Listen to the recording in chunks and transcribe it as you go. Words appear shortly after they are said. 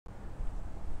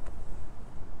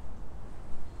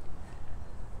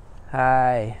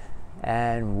Hi,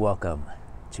 and welcome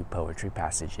to Poetry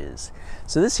Passages.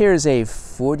 So this here is a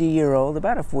 40-year-old,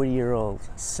 about a 40-year-old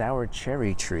sour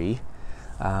cherry tree,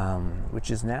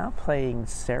 which is now playing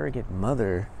surrogate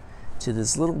mother to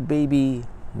this little baby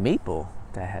maple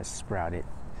that has sprouted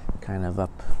kind of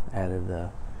up out of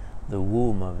the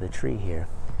womb of the tree here.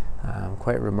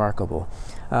 Quite remarkable.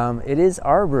 It is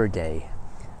Arbor Day,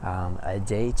 a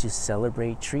day to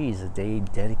celebrate trees, a day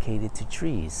dedicated to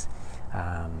trees.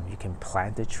 You can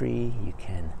plant a tree, you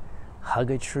can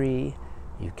hug a tree,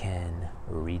 you can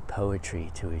read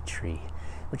poetry to a tree,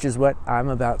 which is what I'm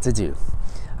about to do.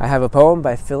 I have a poem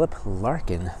by Philip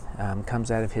Larkin, comes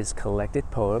out of his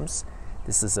collected poems.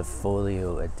 This is a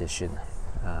Folio edition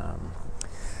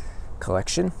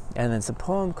collection, and it's a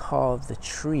poem called The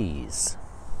Trees.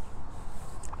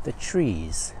 The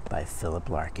Trees by Philip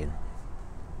Larkin.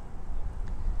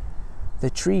 The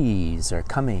trees are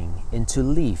coming into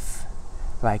leaf,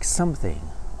 like something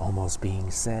almost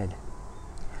being said.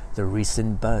 The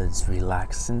recent buds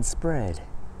relax and spread.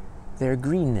 Their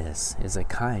greenness is a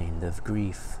kind of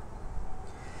grief.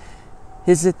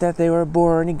 Is it that they were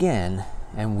born again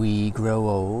and we grow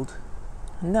old?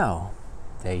 No,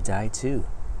 they die too.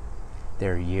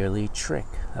 Their yearly trick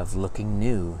of looking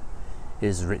new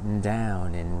is written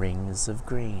down in rings of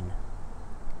green.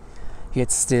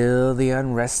 Yet still the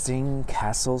unresting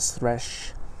castles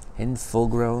thresh in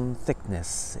full-grown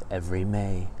thickness every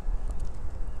May.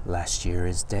 Last year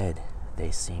is dead,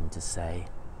 they seem to say.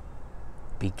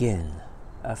 Begin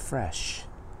afresh,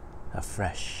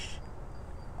 afresh,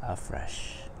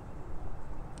 afresh.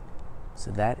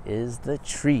 So that is The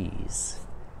Trees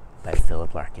by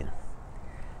Philip Larkin.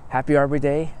 Happy Arbor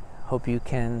Day. Hope you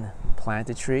can plant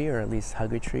a tree, or at least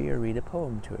hug a tree, or read a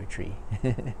poem to a tree.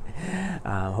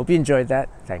 Hope you enjoyed that.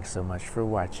 Thanks so much for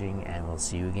watching, and we'll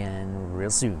see you again real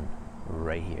soon,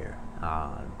 right here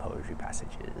on Poetry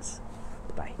Passages.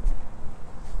 Bye.